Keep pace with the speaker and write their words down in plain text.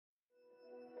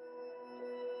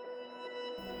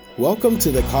Welcome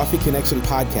to the Coffee Connection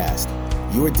Podcast,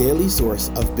 your daily source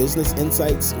of business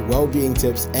insights, well-being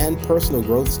tips, and personal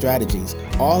growth strategies,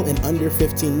 all in under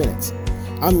 15 minutes.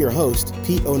 I'm your host,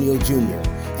 Pete O'Neill Jr.,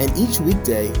 and each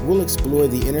weekday we'll explore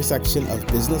the intersection of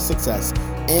business success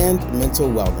and mental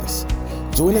wellness.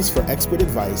 Join us for expert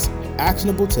advice,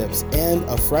 actionable tips, and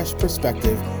a fresh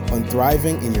perspective on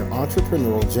thriving in your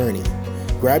entrepreneurial journey.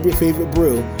 Grab your favorite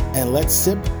brew and let's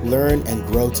sip, learn, and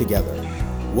grow together.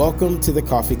 Welcome to the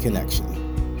Coffee Connection.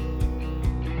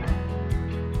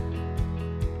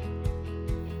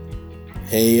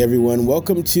 Hey everyone,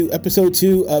 welcome to episode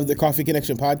 2 of the Coffee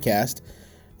Connection podcast.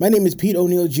 My name is Pete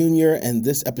O'Neill Jr. and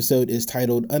this episode is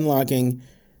titled Unlocking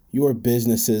Your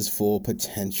Business's Full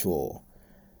Potential.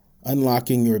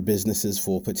 Unlocking your business's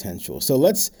full potential. So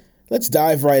let's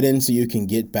dive right in so you can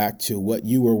get back to what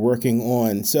you were working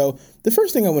on. So the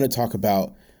first thing I want to talk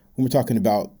about when we're talking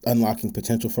about unlocking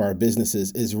potential for our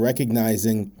businesses is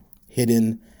recognizing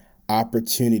hidden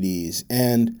opportunities.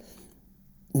 And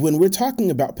when we're talking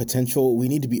about potential, we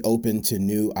need to be open to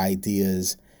new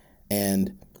ideas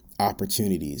and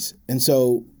opportunities. And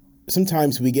so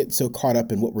sometimes we get so caught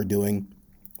up in what we're doing.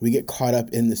 We get caught up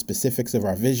in the specifics of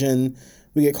our vision.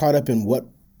 We get caught up in what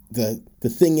the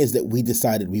thing is that we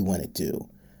decided we want to do.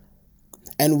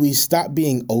 And we stop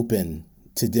being open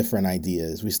to different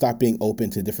ideas. We stop being open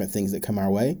to different things that come our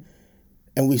way.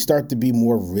 And we start to be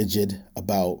more rigid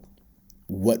about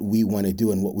what we want to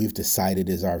do and what we've decided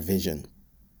is our vision.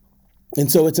 And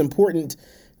so it's important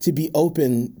to be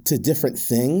open to different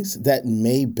things that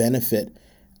may benefit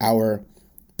our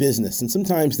business. And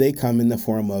sometimes they come in the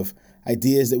form of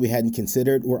ideas that we hadn't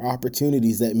considered or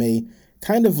opportunities that may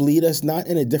kind of lead us not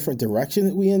in a different direction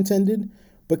that we intended,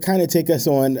 but kind of take us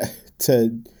on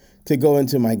to go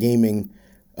into my gaming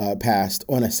past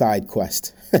on a side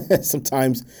quest.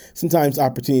 Sometimes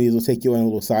opportunities will take you on a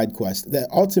little side quest that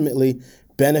ultimately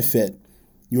benefit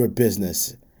your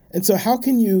business. And so how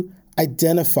can you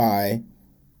identify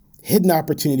hidden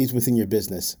opportunities within your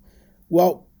business?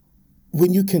 Well,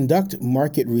 when you conduct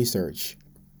market research,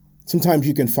 sometimes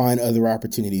you can find other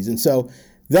opportunities. And so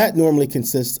that normally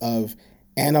consists of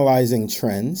analyzing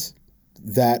trends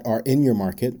that are in your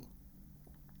market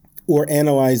or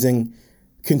analyzing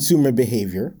consumer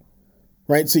behavior,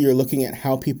 right? So you're looking at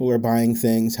how people are buying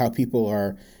things, how people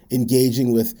are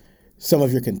engaging with some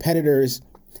of your competitors,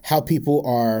 how people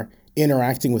are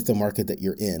interacting with the market that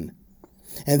you're in,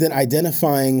 and then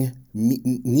identifying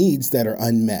needs that are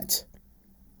unmet,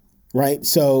 right?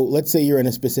 So let's say you're in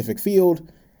a specific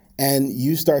field and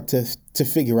you start to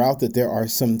figure out that there are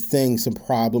some things, some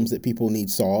problems that people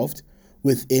need solved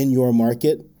within your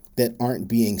market that aren't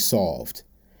being solved.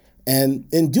 And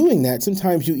in doing that,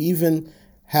 sometimes you even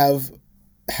have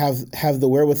the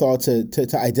wherewithal to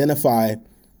identify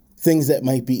things that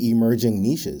might be emerging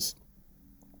niches.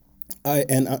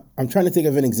 I'm trying to think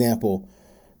of an example,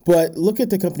 but look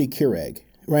at the company Keurig,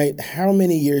 right? How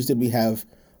many years did we have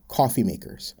coffee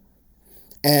makers?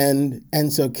 And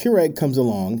so Keurig comes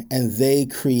along and they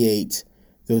create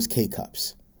those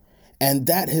K-Cups. And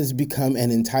that has become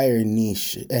an entire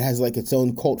niche. It has like its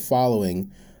own cult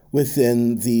following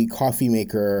within the coffee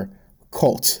maker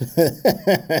cult.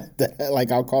 Like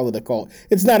I'll call it a cult.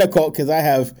 It's not a cult because I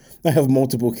have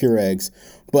multiple Keurigs,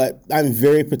 but I'm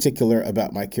very particular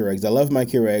about my Keurigs. I love my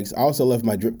Keurigs. I also love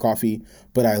my drip coffee,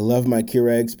 but I love my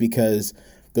Keurigs because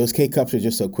those K-Cups are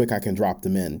just so quick I can drop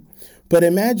them in. But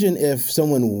imagine if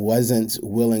someone wasn't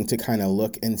willing to kind of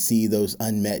look and see those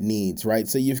unmet needs, right?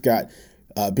 So you've got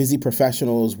busy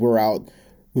professionals,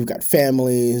 we've got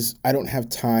families. I don't have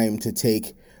time to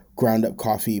take ground up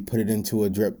coffee, put it into a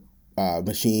drip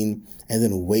machine, and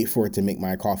then wait for it to make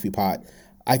my coffee pot.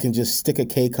 I can just stick a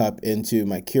K-Cup into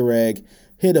my Keurig,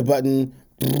 hit a button,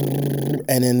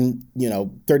 and then,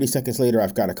 30 seconds later,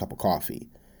 I've got a cup of coffee.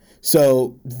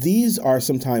 So these are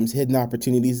sometimes hidden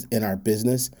opportunities in our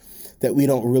business that we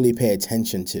don't really pay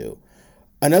attention to.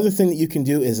 Another thing that you can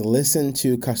do is listen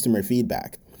to customer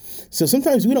feedback. So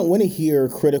sometimes we don't want to hear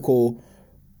critical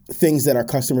things that our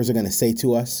customers are going to say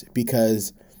to us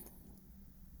because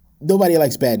nobody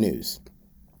likes bad news.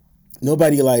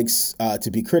 Nobody likes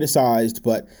to be criticized,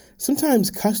 but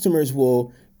sometimes customers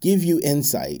will give you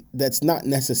insight that's not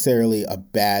necessarily a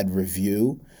bad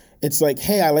review. It's like,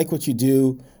 hey, I like what you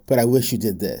do, but I wish you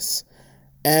did this.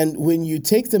 And when you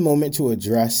take the moment to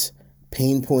address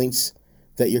pain points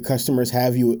that your customers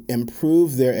have, you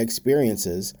improve their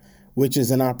experiences, which is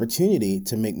an opportunity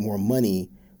to make more money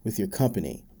with your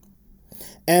company.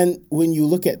 And when you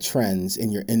look at trends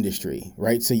in your industry,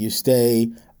 right? So you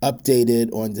stay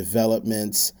updated on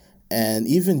developments and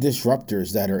even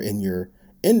disruptors that are in your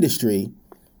industry.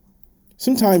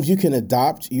 sometimes you can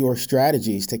adopt your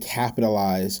strategies to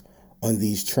capitalize on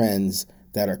these trends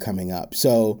that are coming up.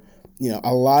 So,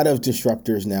 a lot of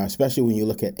disruptors now, especially when you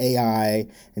look at AI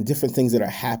and different things that are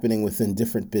happening within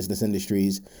different business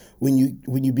industries, when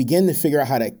you begin to figure out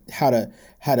how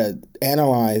to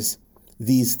analyze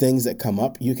these things that come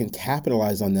up, you can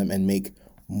capitalize on them and make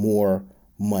more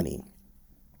money.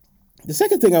 The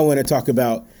second thing I want to talk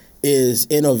about is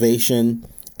innovation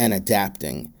and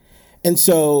adapting. And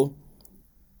so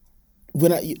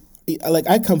when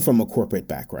I come from a corporate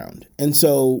background, and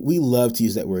so we love to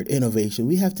use that word innovation.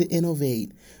 We have to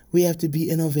innovate. We have to be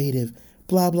innovative,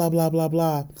 blah, blah, blah, blah,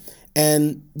 blah.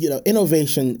 And,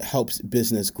 innovation helps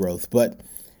business growth. But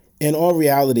in all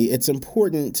reality, it's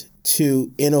important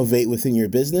to innovate within your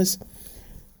business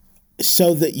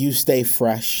so that you stay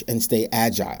fresh and stay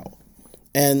agile.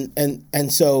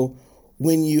 And so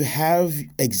when you have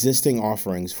existing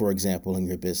offerings, for example, in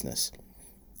your business,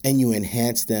 and you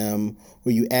enhance them,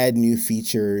 or you add new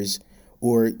features,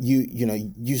 or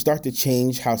you start to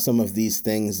change how some of these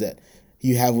things that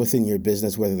you have within your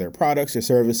business, whether they're products or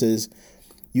services,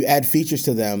 you add features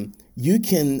to them, you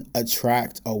can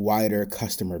attract a wider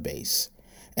customer base.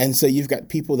 And so you've got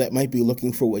people that might be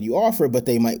looking for what you offer, but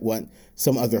they might want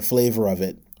some other flavor of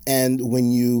it. And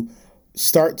when you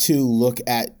start to look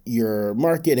at your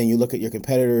market and you look at your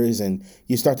competitors and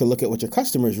you start to look at what your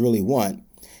customers really want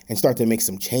and start to make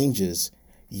some changes,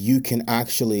 you can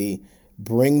actually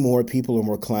bring more people or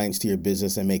more clients to your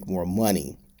business and make more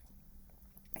money.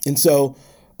 And so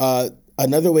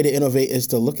another way to innovate is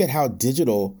to look at how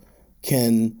digital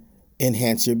can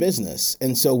enhance your business.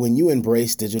 And so when you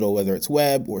embrace digital, whether it's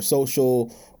web or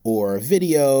social or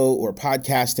video or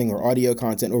podcasting or audio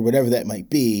content or whatever that might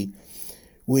be,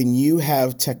 when you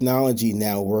have technology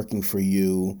now working for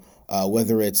you,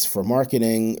 whether it's for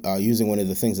marketing, using one of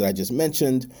the things that I just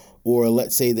mentioned, or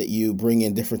let's say that you bring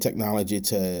in different technology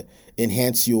to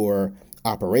enhance your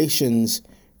operations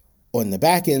on the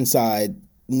back end side,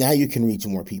 now you can reach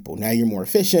more people. Now you're more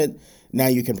efficient. Now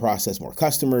you can process more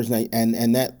customers.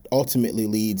 And that ultimately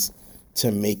leads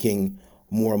to making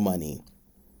more money.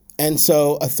 And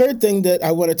so a third thing that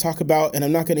I want to talk about, and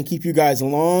I'm not going to keep you guys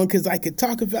long because I could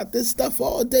talk about this stuff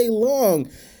all day long,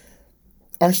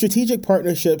 are strategic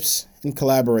partnerships and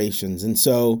collaborations. And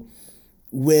so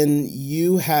when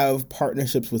you have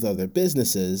partnerships with other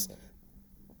businesses,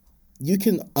 you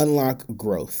can unlock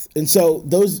growth. And so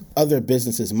those other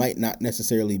businesses might not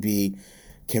necessarily be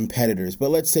competitors, but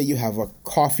let's say you have a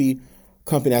coffee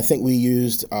company. I think we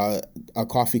used a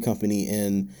coffee company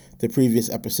in the previous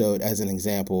episode as an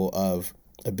example of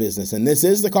a business. And this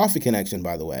is the Coffee Connection,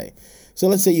 by the way. So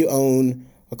let's say you own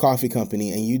a coffee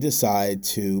company and you decide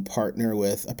to partner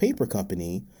with a paper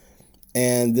company,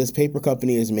 and this paper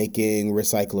company is making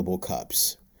recyclable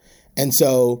cups. And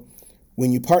so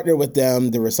when you partner with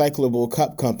them, the recyclable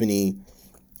cup company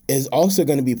is also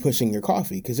going to be pushing your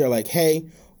coffee because they're like, hey,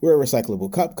 we're a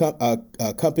recyclable cup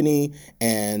company,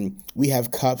 and we have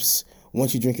cups.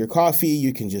 Once you drink your coffee,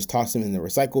 you can just toss them in the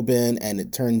recycle bin, and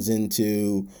it turns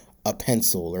into a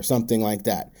pencil or something like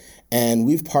that. And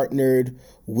we've partnered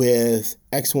with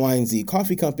X, Y, and Z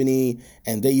coffee company,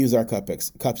 and they use our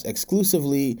cups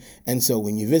exclusively. And so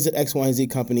when you visit X, Y, and Z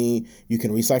company, you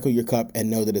can recycle your cup and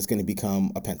know that it's going to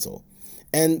become a pencil.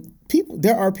 And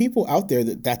there are people out there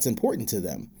that's important to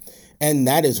them. And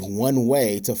that is one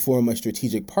way to form a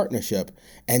strategic partnership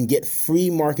and get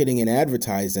free marketing and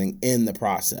advertising in the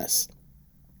process.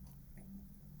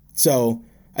 So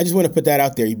I just want to put that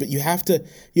out there. But you have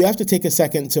to take a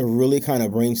second to really kind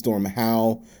of brainstorm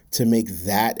how to make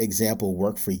that example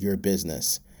work for your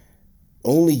business.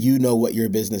 Only you know what your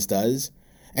business does.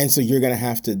 And so you're going to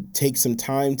have to take some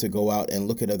time to go out and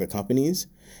look at other companies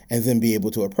and then be able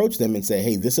to approach them and say,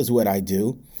 hey, this is what I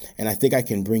do, and I think I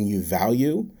can bring you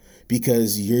value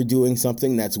because you're doing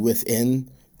something that's within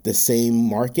the same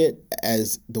market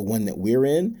as the one that we're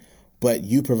in, but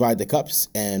you provide the cups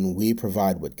and we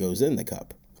provide what goes in the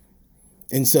cup.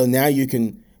 And so now you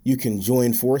can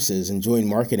join forces and join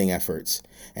marketing efforts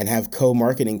and have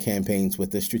co-marketing campaigns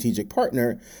with the strategic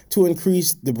partner to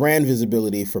increase the brand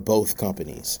visibility for both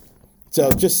companies.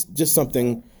 So just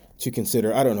something to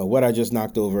consider. I don't know what I just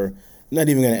knocked over. I'm not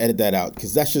even going to edit that out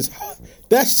because that's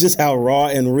just how raw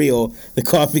and real the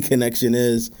Coffee Connection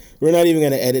is. We're not even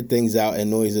going to edit things out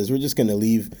and noises. We're just going to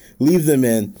leave them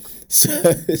in.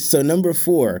 So number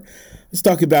 4, let's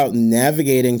talk about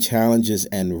navigating challenges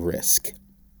and risk.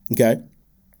 Okay?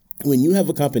 When you have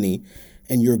a company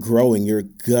and you're growing, you're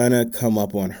going to come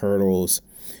up on hurdles.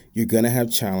 You're going to have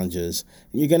challenges.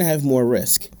 And you're going to have more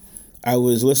risk. I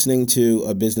was listening to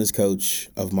a business coach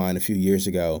of mine a few years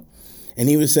ago, And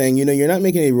he was saying, you're not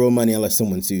making any real money unless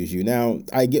someone sues you. Now,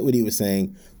 I get what he was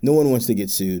saying. No one wants to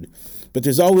get sued, but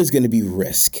there's always going to be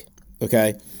risk,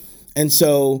 okay? And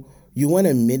so you want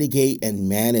to mitigate and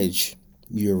manage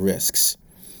your risks.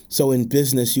 So in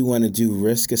business, you want to do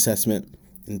risk assessment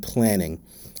and planning,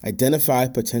 identify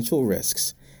potential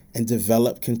risks, and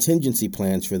develop contingency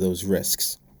plans for those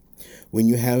risks. When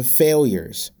you have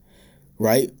failures,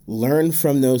 right, learn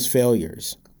from those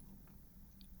failures.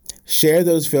 Share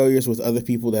those failures with other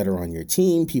people that are on your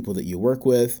team, people that you work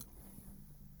with,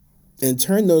 and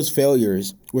turn those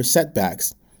failures or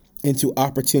setbacks into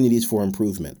opportunities for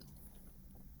improvement.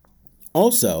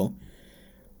 Also,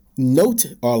 note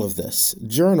all of this,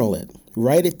 journal it,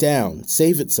 write it down,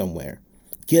 save it somewhere,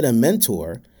 get a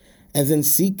mentor, and then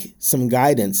seek some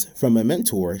guidance from a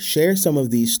mentor, share some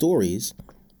of these stories,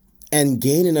 and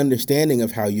gain an understanding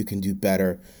of how you can do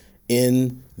better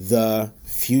in the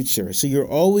future. So you're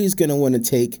always going to want to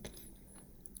take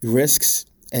risks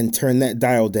and turn that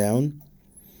dial down.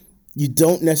 You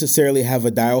don't necessarily have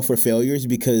a dial for failures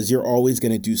because you're always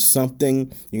going to do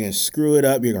something. You're going to screw it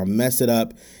up. You're going to mess it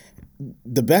up.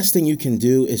 The best thing you can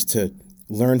do is to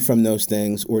learn from those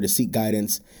things or to seek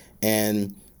guidance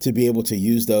and to be able to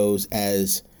use those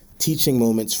as teaching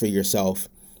moments for yourself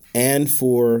and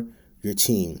for your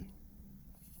team.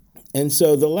 And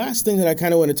so the last thing that I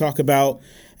kind of want to talk about,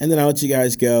 and then I'll let you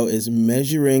guys go, is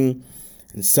measuring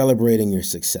and celebrating your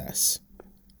success.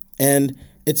 And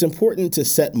it's important to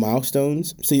set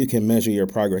milestones so you can measure your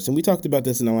progress. And we talked about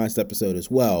this in the last episode as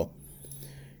well.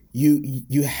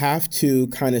 You have to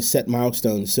kind of set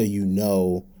milestones so you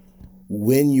know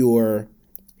when you're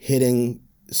hitting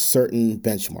certain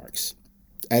benchmarks.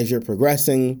 As you're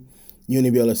progressing, you want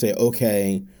to be able to say,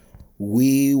 okay,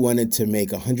 we wanted to make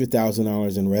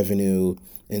 $100,000 in revenue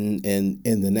in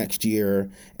the next year,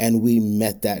 and we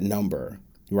met that number,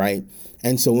 right?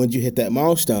 And so once you hit that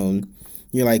milestone,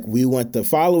 you're like, we want the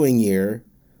following year,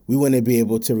 we want to be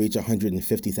able to reach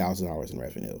 $150,000 in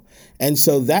revenue. And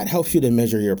so that helps you to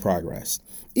measure your progress.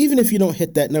 Even if you don't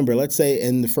hit that number, let's say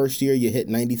in the first year you hit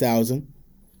 90,000,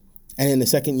 and in the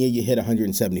second year you hit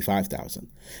 175,000.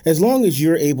 As long as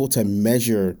you're able to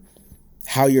measure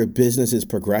how your business is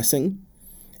progressing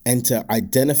and to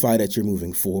identify that you're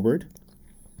moving forward,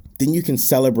 then you can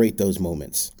celebrate those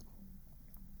moments.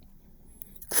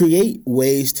 Create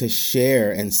ways to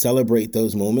share and celebrate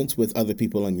those moments with other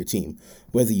people on your team,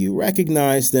 whether you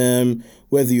recognize them,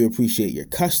 whether you appreciate your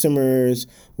customers,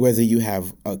 whether you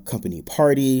have a company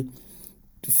party.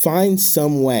 Find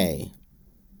some way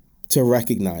to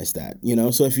recognize that,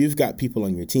 So if you've got people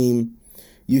on your team,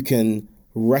 you can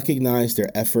recognize their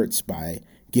efforts by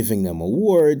giving them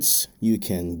awards. You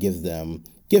can give them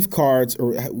gift cards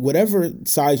or whatever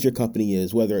size your company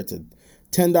is, whether it's a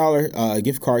 $10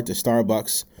 gift card to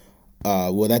Starbucks.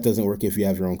 Well, that doesn't work if you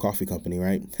have your own coffee company,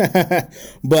 right?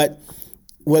 But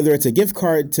whether it's a gift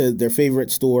card to their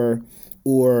favorite store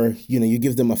or, you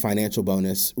give them a financial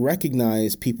bonus,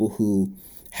 recognize people who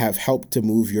have helped to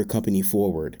move your company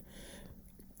forward.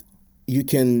 You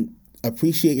can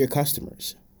appreciate your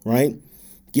customers, right?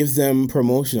 Give them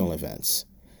promotional events.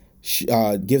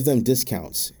 Give them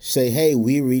discounts. Say, hey,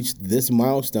 we reached this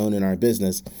milestone in our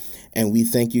business, and we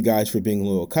thank you guys for being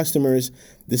loyal customers.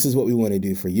 This is what we want to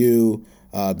do for you.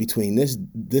 Between this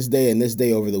day and this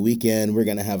day over the weekend, we're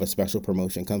going to have a special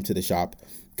promotion. Come to the shop,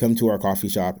 come to our coffee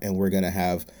shop, and we're going to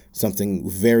have something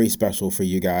very special for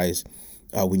you guys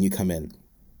when you come in.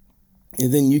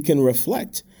 And then you can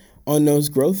reflect on those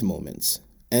growth moments.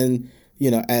 And,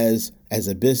 as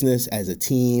a business, as a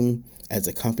team, as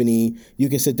a company, you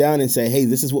can sit down and say, hey,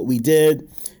 this is what we did.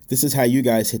 This is how you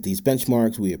guys hit these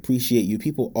benchmarks. We appreciate you.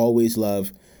 People always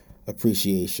love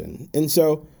appreciation. And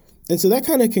so that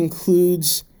kind of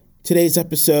concludes today's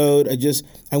episode.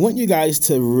 I want you guys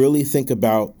to really think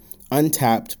about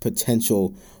untapped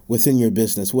potential within your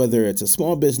business, whether it's a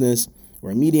small business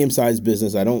or a medium-sized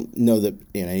business. I don't know that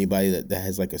anybody that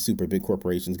has like a super big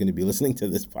corporation is going to be listening to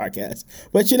this podcast,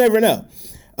 but you never know.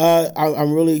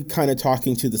 I'm really kind of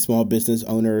talking to the small business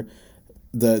owner,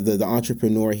 the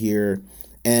entrepreneur here,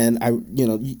 and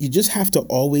you just have to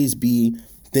always be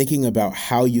thinking about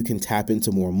how you can tap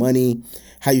into more money,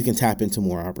 how you can tap into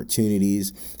more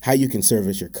opportunities, how you can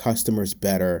service your customers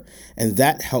better, and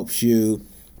that helps you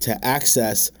to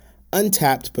access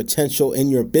untapped potential in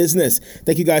your business.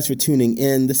 Thank you guys for tuning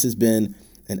in. This has been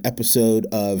an episode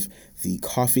of the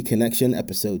Coffee Connection,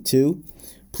 episode 2.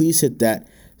 Please hit that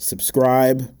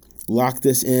subscribe, lock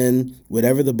this in,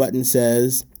 whatever the button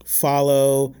says,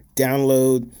 follow,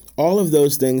 download. All of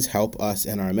those things help us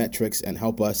in our metrics and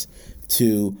help us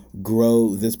to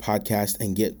grow this podcast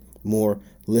and get more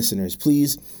listeners.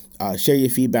 Please Share your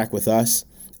feedback with us.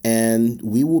 And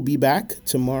we will be back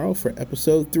tomorrow for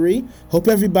episode 3. Hope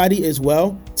everybody is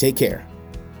well. Take care.